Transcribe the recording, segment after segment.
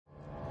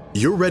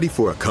You're ready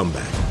for a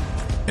comeback.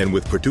 And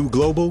with Purdue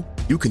Global,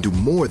 you can do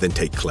more than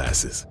take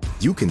classes.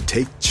 You can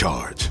take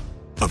charge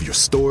of your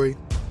story,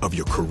 of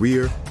your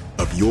career,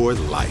 of your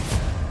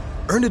life.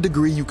 Earn a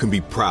degree you can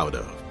be proud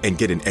of and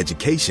get an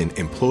education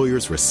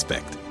employers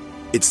respect.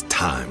 It's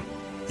time,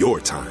 your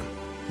time,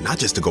 not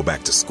just to go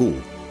back to school,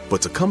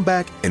 but to come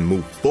back and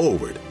move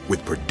forward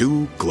with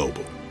Purdue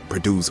Global,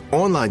 Purdue's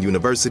online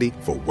university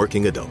for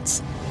working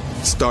adults.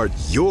 Start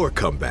your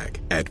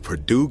comeback at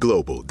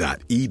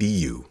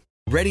purdueglobal.edu.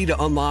 Ready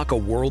to unlock a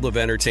world of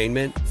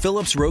entertainment?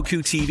 Philips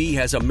Roku TV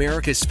has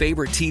America's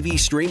favorite TV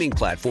streaming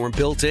platform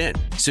built in,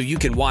 so you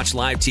can watch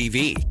live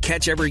TV,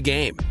 catch every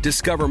game,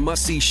 discover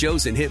must-see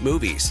shows and hit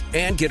movies,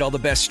 and get all the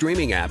best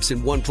streaming apps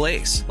in one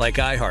place, like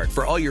iHeart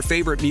for all your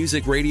favorite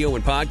music, radio,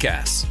 and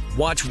podcasts.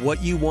 Watch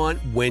what you want,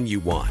 when you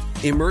want.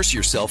 Immerse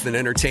yourself in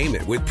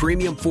entertainment with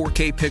premium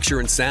 4K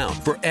picture and sound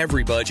for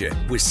every budget,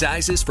 with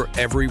sizes for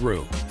every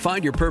room.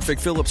 Find your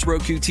perfect Philips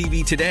Roku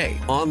TV today,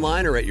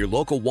 online or at your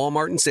local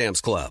Walmart and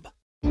Sam's Club.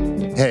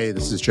 Hey,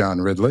 this is John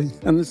Ridley.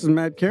 And this is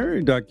Matt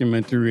Carey,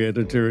 documentary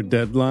editor at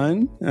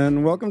Deadline.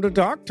 And welcome to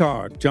Doc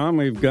Talk. John,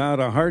 we've got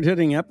a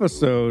hard-hitting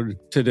episode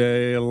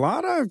today. A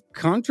lot of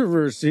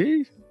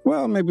controversy.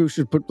 Well, maybe we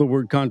should put the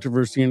word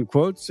controversy in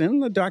quotes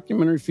in the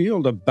documentary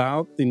field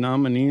about the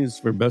nominees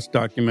for Best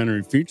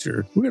Documentary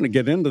Feature. We're going to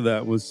get into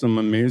that with some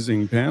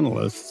amazing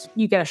panelists.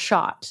 You get a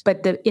shot,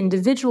 but the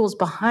individuals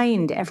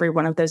behind every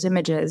one of those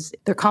images,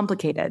 they're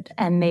complicated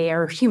and they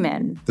are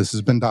human. This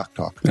has been Doc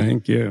Talk.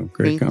 Thank you.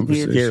 Great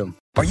conversation. You.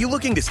 Are you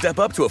looking to step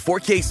up to a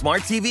 4K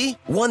smart TV?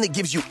 One that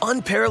gives you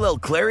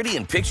unparalleled clarity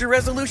and picture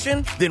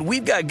resolution? Then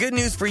we've got good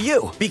news for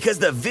you, because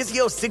the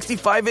Vizio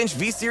 65-inch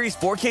V-Series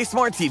 4K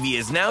smart TV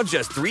is now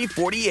just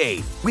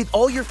 $348. With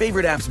all your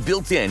favorite apps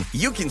built in,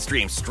 you can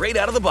stream straight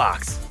out of the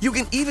box. You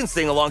can even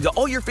sing along to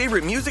all your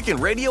favorite music and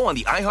radio on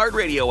the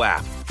iHeartRadio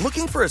app.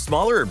 Looking for a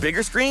smaller or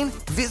bigger screen?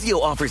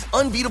 Vizio offers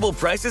unbeatable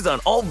prices on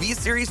all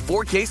V-Series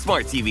 4K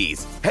smart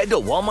TVs. Head to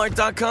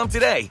Walmart.com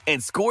today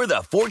and score the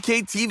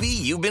 4K TV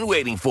you've been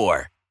waiting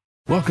for.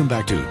 Welcome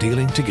back to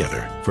Dealing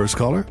Together. First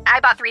caller? I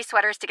bought 3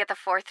 sweaters to get the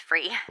 4th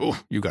free. Oh,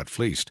 you got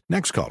fleeced.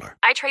 Next caller?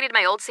 I traded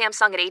my old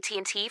Samsung at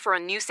AT&T for a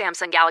new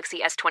Samsung Galaxy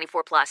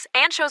S24 Plus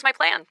and chose my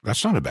plan.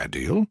 That's not a bad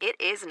deal. It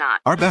is not.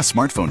 Our best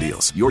smartphone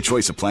deals. Your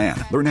choice of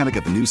plan. Learn how to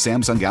get the new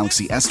Samsung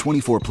Galaxy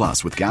S24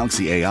 Plus with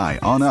Galaxy AI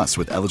on us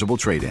with eligible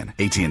trade-in.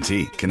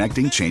 AT&T.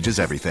 Connecting changes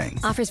everything.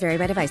 Offers vary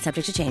by device.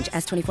 Subject to change.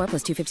 S24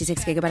 plus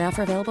 256 gigabyte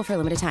offer available for a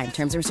limited time.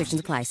 Terms and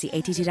restrictions apply. See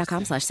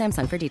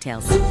att.com/Samsung for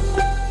details.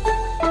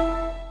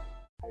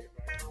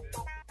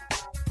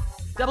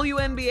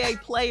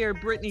 WNBA player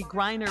Brittany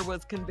Griner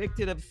was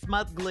convicted of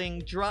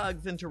smuggling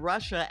drugs into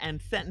Russia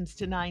and sentenced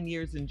to 9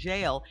 years in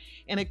jail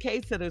in a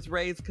case that has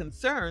raised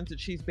concerns that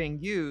she's being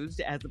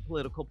used as a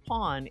political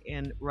pawn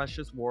in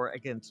Russia's war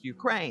against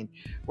Ukraine.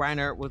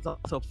 Griner was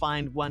also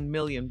fined 1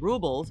 million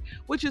rubles,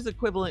 which is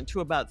equivalent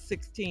to about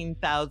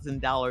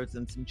 $16,000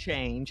 and some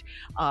change.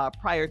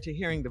 Prior to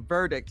hearing the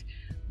verdict,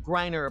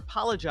 Griner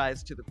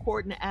apologized to the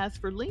court and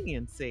asked for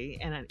leniency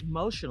in an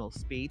emotional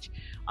speech.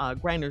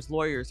 Griner's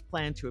lawyers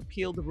plan to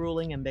appeal the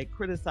ruling, and they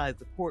criticize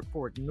the court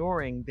for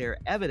ignoring their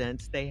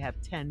evidence. They have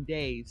 10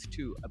 days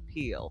to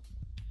appeal.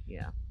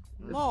 Yeah.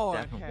 This Lord,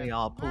 is definitely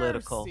all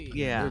political. mercy.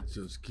 Yeah. It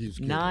just keeps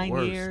getting 9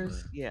 worse, years.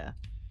 man. Yeah.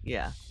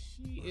 Yeah.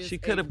 is She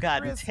could a have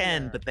gotten prisoner.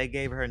 10, but they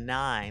gave her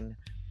 9.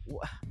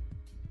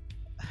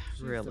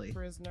 She's Really. a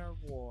prisoner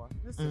of war.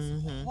 This Mhm.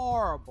 is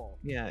horrible.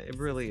 Yeah, it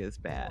really is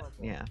bad.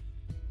 Horrible. Yeah.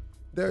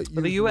 They're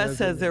But the using U.S. as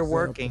says an they're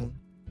example,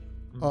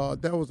 working.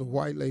 There was a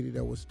white lady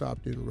that was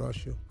stopped in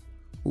Russia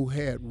who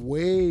had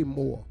way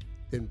more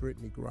than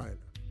Brittany Griner.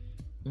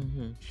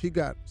 Mm-hmm. She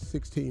got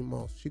 16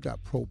 months. She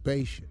got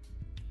probation.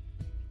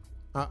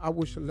 I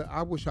wish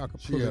I could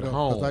She pull it at up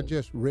because I home.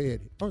 just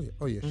read it.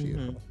 Oh yeah, she at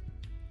Mhm. home.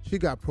 She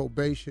got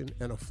probation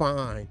and a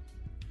fine,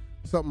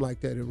 something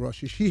like that in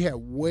Russia. She had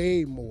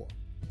way more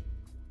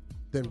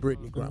than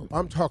Brittany Griner.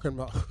 I'm talking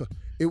about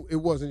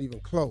it wasn't even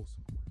close.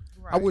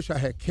 I Right. wish I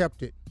had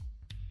kept it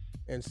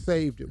and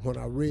saved it when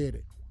I read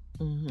it.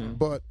 Mm-hmm.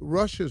 But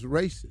Russia's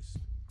racist.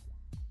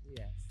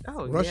 Yes.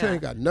 Oh, Russia yeah.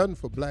 ain't got nothing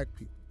for black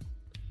people.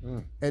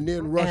 And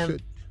then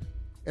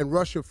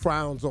Russia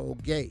frowns on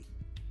gay.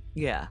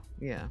 Yeah,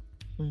 yeah.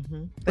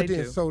 Mm-hmm. But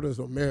then so does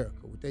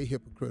America with their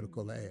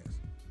hypocritical ass.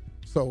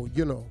 So,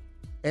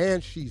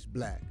 and she's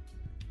black.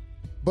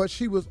 But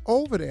she was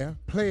over there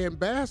playing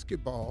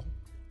basketball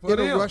For in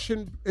a them.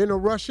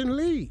 Russian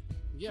league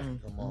Yeah.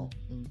 Mm-hmm. Come on.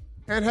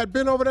 and had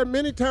been over there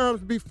many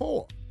times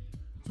before.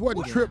 It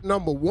wasn't trip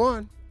number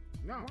one.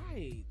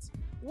 Right.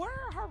 Where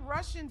are her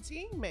Russian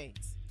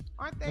teammates?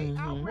 Aren't they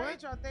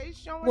outraged? Are they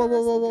showing Whoa, her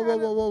whoa, whoa, some whoa, whoa,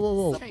 kind whoa, of whoa, whoa,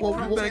 whoa, support? whoa,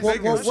 whoa, Think whoa, they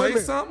can whoa, say wait a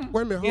minute. something?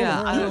 Wait a minute, Yeah,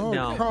 hold I don't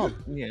on.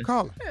 know. Yeah.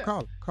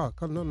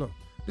 Call. No.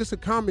 This is a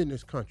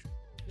communist country.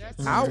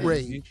 That's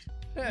Outrage.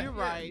 You're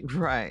right.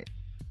 Right.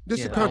 This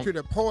is a Yeah. country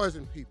that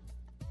poison people.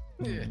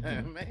 Yeah,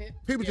 man.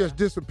 People just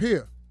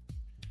disappear.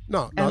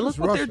 No, And this look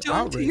what they're Russia doing to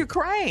outrage.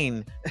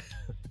 Ukraine.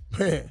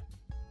 Man.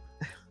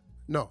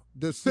 No,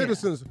 the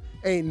citizens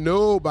ain't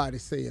nobody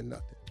saying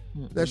nothing.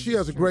 Now, she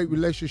has a great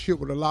relationship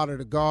with a lot of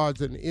the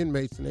guards and the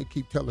inmates, and they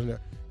keep telling her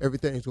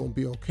everything's going to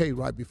be okay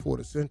right before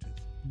the sentence.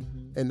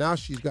 And now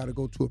she's got to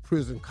go to a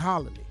prison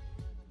colony.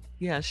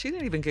 Yeah, she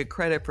didn't even get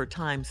credit for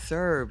time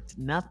served.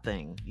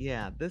 Nothing.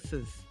 Yeah, this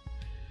is...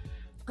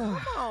 Come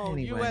on,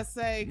 anyway.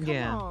 USA.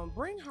 Come on,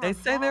 bring her They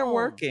say they're home.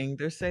 working.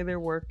 They're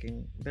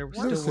working. They're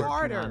Work still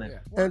harder. working on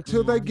it.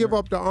 Until they give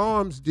up the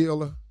arms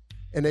dealer,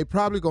 and they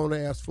probably going to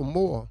ask for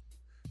more,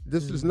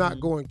 this is not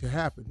going to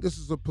happen. This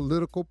is a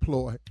political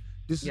ploy.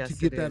 This is to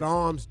get that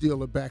arms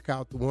dealer back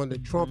out, the one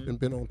that Trump had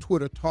been on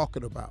Twitter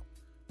talking about.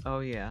 Oh,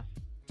 yeah.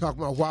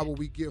 Talking about why would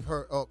we give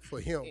her up for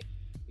him?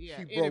 Yeah,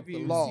 She broke the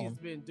interviews law. he's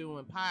been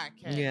doing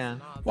podcasts. Yeah.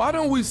 and all Why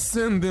don't we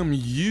send them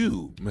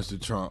you,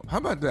 Mr. Trump? How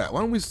about that?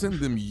 Why don't we send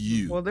them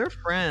you? Well, they're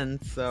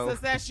friends, so...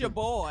 Since that's your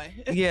boy.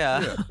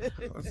 Yeah.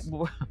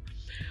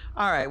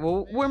 All right.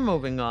 Well, we're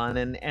moving on,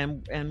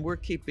 and we're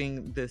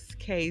keeping this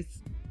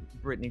case,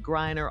 Brittany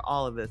Griner,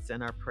 all of this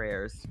in our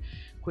prayers.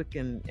 Quick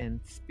and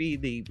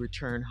speedy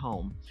return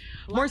home.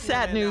 More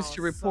sad news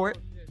to report.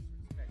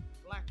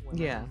 Black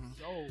women Yeah. are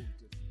so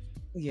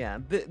Yeah,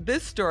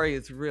 this story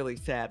is really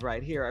sad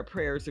right here. Our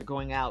prayers are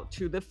going out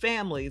to the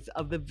families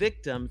of the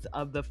victims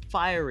of the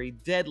fiery,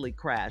 deadly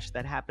crash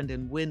that happened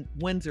in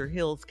Windsor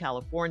Hills,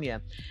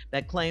 California,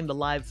 that claimed the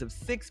lives of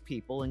 6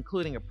 people,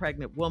 including a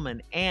pregnant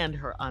woman and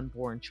her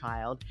unborn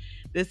child.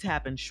 This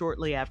happened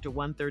shortly after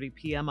 1:30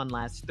 p.m. on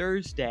last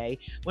Thursday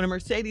when a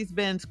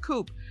Mercedes-Benz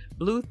coupe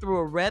blew through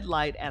a red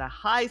light at a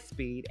high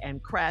speed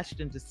and crashed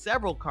into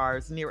several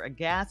cars near a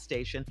gas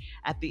station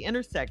at the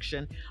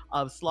intersection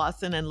of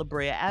Slauson and La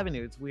Brea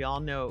Avenues. We all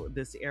know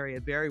this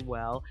area very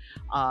well.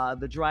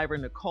 The driver,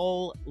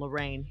 Nicole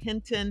Lorraine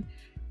Hinton,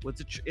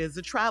 is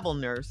a travel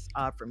nurse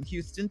from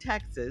Houston,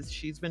 Texas.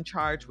 She's been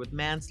charged with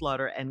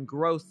manslaughter and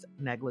gross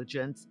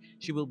negligence.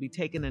 She will be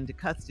taken into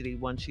custody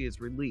once she is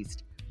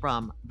released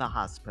from the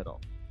hospital.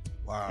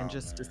 Wow. And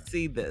just to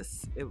see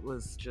this, it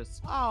was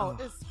just... it's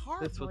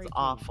heartbreaking. This was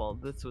awful.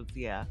 This was,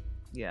 yeah,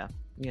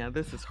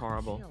 this is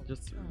horrible.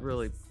 Just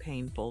really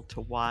painful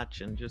to watch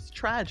and just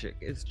tragic.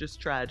 It's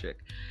just tragic.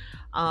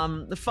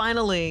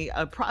 Finally,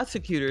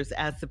 prosecutors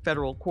asked the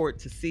federal court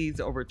to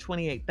seize over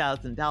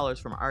 $28,000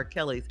 from R.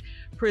 Kelly's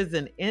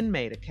prison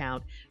inmate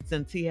account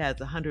since he has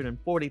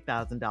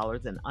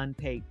 $140,000 in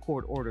unpaid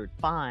court-ordered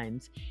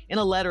fines. In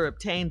a letter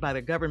obtained by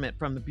the government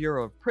from the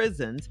Bureau of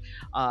Prisons,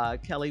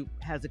 Kelly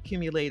has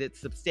accumulated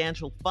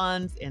substantial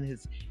funds in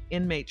his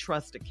inmate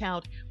trust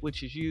account,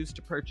 which is used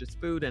to purchase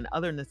food and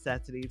other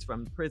necessities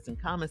from the prison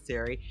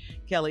commissary.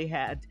 Kelly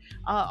had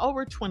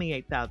over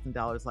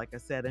 $28,000, like I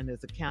said, in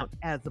his account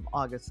as of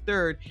August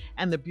 3rd,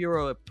 and the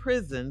Bureau of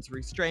Prisons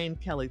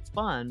restrained Kelly's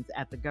funds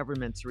at the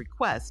government's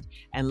request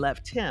and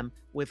left him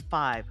with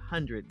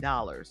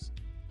 $500.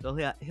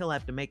 So he'll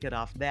have to make it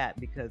off that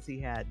because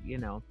he had,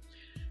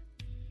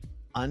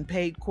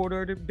 unpaid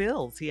court-ordered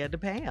bills. He had to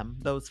pay him.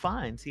 Those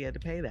fines, he had to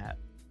pay that.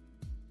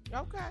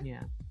 Okay.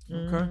 Yeah.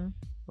 Okay.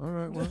 All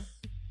right. Well.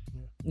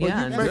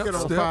 Yeah. You make it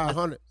on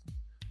 500.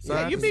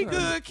 Yeah, you be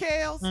good,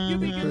 Kels. You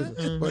be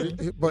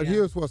good. But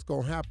here's what's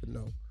gonna happen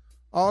though.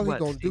 All he's What,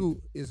 gonna Steve?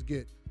 do is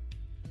get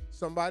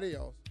somebody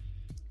else,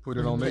 Put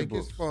it on their take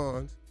his books.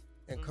 funds,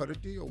 and cut a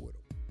deal with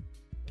him.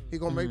 He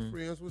gonna make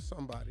friends with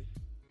somebody,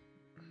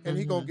 and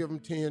he gonna give him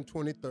 10,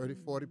 20, 30,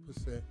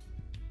 40%,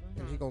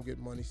 and he gonna get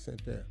money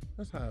sent there.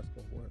 That's how it's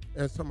gonna work.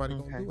 And somebody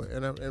gonna do it,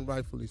 and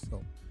rightfully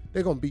so.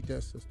 They're gonna beat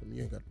that system.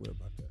 You ain't got to worry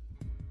about that.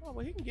 Oh,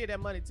 well, he can give that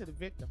money to the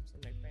victims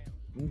and their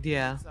family.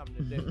 Yeah. Something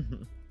to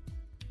do.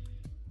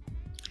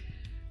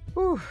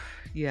 Whew,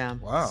 yeah.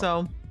 Wow.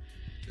 So,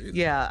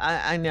 yeah,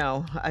 I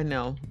know. A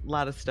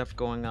lot of stuff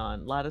going on.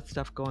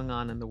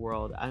 In the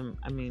world.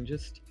 I mean,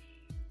 just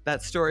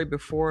that story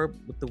before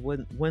with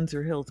the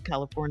Windsor Hills,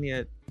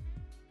 California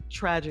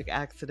tragic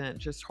accident,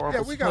 just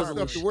horrible. Yeah, we got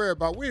supposedly stuff to worry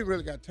about. We ain't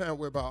really got time to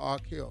worry about R.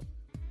 Kelly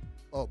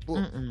or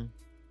book.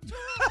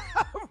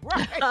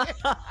 Right.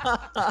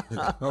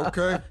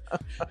 Okay.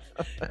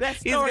 That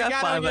He's story got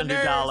got on your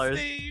 $500. nerves,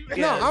 Steve.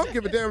 No, I don't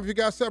give a damn if you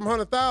got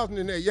 700,000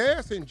 in there. Your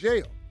ass in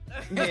jail.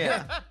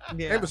 Yeah.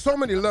 There's so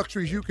many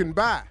luxuries you can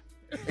buy,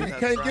 and you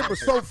can't get but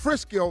so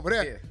frisky over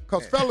there,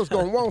 because fellas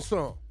gonna want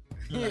some.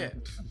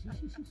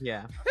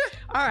 Yeah.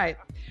 All right.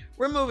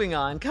 We're moving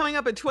on. Coming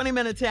up at 20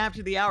 minutes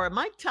after the hour,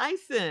 Mike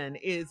Tyson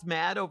is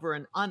mad over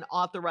an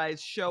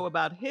unauthorized show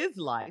about his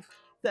life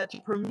set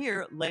to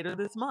premiere later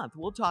this month.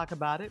 We'll talk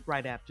about it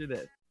right after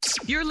this.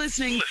 You're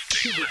listening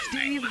to the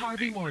Steve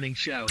Harvey Morning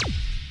Show.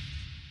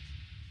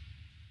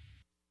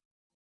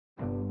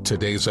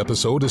 Today's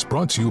episode is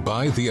brought to you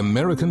by the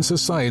American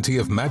Society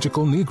of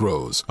Magical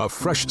Negroes, a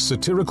fresh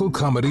satirical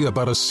comedy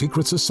about a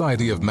secret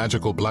society of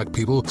magical black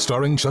people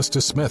starring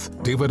Justice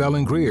Smith, David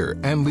Allen Greer,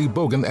 Ann Lee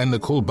Bogan, and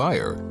Nicole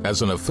Byer.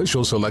 As an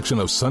official selection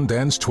of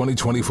Sundance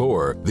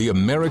 2024, the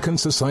American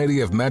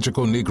Society of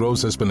Magical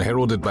Negroes has been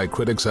heralded by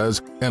critics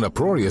as an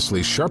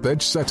uproariously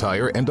sharp-edged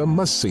satire and a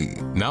must-see.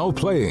 Now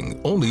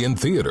playing only in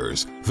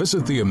theaters.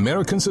 Visit the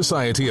American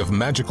Society of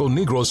Magical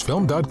Negroes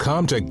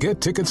Film.com to get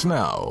tickets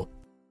now.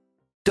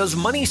 Does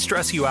money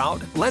stress you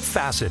out? Let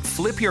Facet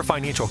flip your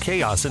financial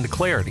chaos into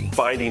clarity.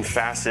 Finding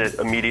Facet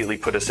immediately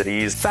put us at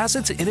ease.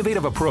 Facet's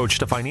innovative approach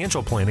to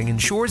financial planning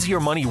ensures your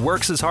money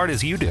works as hard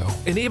as you do,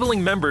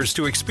 enabling members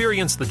to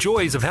experience the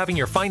joys of having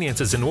your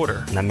finances in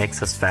order. And that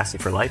makes us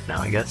Facet for life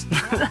now, I guess.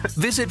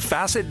 Visit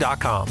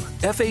Facet.com,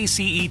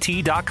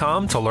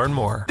 FACET.com to learn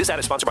more. This ad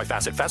is sponsored by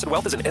Facet. Facet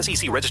Wealth is an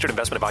SEC registered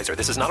investment advisor.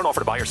 This is not an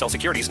offer to buy or sell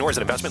securities, nor is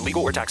it investment,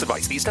 legal, or tax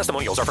advice. These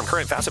testimonials are from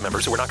current Facet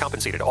members who are not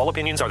compensated. All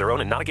opinions are their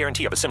own and not a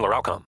guarantee of a similar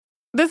outcome.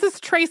 This is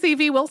Tracy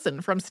V.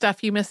 Wilson from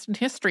Stuff You Missed in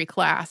History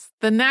class.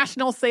 The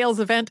national sales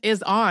event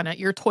is on at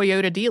your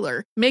Toyota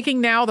dealer, making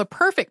now the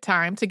perfect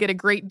time to get a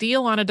great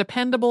deal on a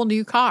dependable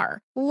new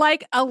car.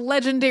 Like a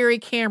legendary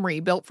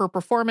Camry built for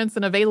performance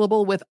and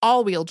available with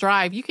all-wheel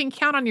drive, you can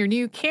count on your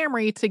new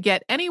Camry to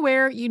get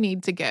anywhere you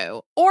need to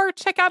go. Or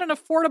check out an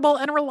affordable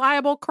and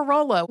reliable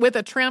Corolla with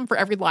a trim for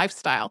every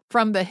lifestyle.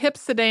 From the hip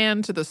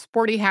sedan to the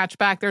sporty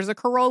hatchback, there's a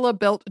Corolla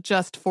built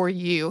just for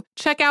you.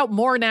 Check out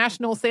more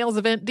national sales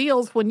event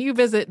deals when you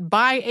visit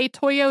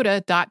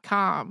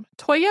buyatoyota.com.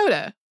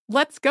 Toyota,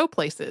 let's go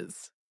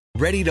places.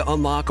 Ready to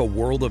unlock a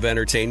world of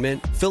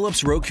entertainment?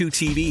 Philips Roku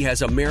TV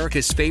has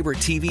America's favorite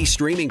TV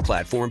streaming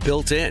platform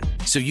built in,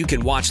 so you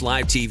can watch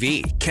live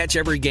TV, catch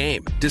every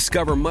game,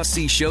 discover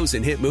must-see shows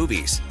and hit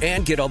movies,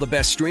 and get all the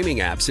best streaming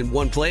apps in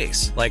one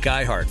place, like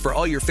iHeart for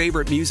all your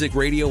favorite music,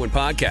 radio, and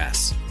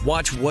podcasts.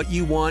 Watch what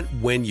you want,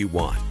 when you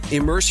want.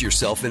 Immerse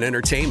yourself in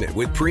entertainment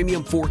with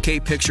premium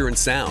 4K picture and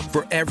sound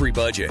for every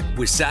budget,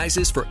 with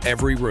sizes for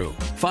every room.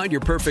 Find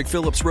your perfect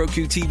Philips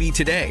Roku TV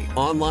today,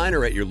 online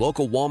or at your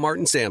local Walmart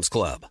and Sam's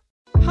Club.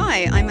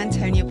 Hi, I'm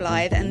Antonia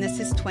Blythe, and this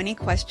is 20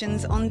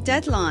 Questions on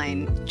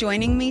Deadline.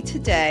 Joining me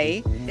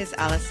today is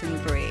Alison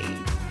Brie.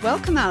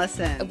 Welcome,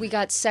 Alison. We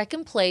got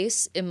second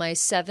place in my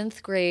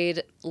 7th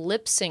grade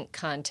lip sync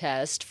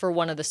contest for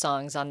one of the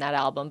songs on that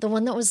album. The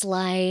one that was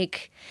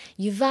like,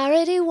 "You've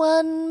already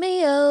won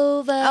me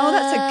over." Oh,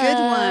 that's a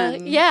good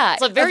one. Yeah.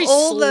 It's like very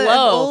slow.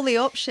 All the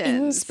options.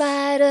 In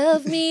spite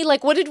of me.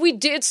 Like, what did we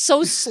do? It's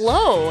so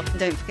slow.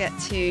 Don't forget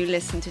to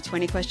listen to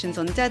 20 Questions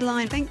on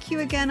Deadline. Thank you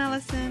again,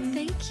 Alison.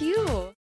 Thank you.